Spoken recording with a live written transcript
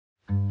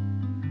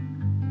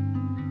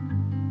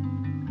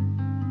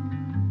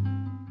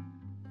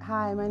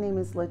Hi, my name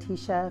is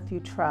Latishia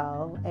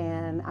Futrell,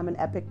 and I'm an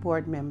EPiC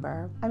board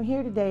member. I'm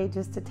here today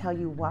just to tell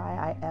you why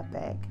I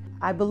EPiC.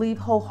 I believe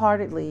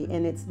wholeheartedly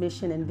in its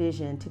mission and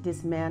vision to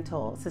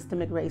dismantle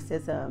systemic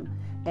racism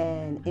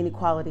and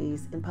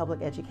inequalities in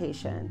public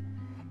education.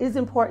 It is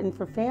important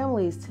for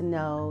families to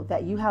know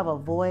that you have a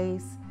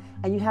voice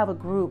and you have a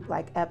group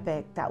like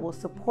EPiC that will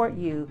support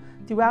you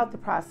throughout the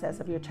process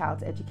of your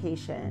child's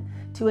education,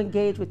 to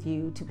engage with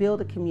you, to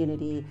build a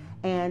community,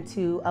 and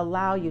to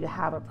allow you to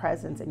have a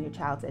presence in your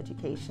child's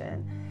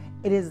education.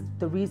 It is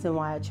the reason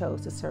why I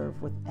chose to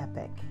serve with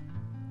EPiC.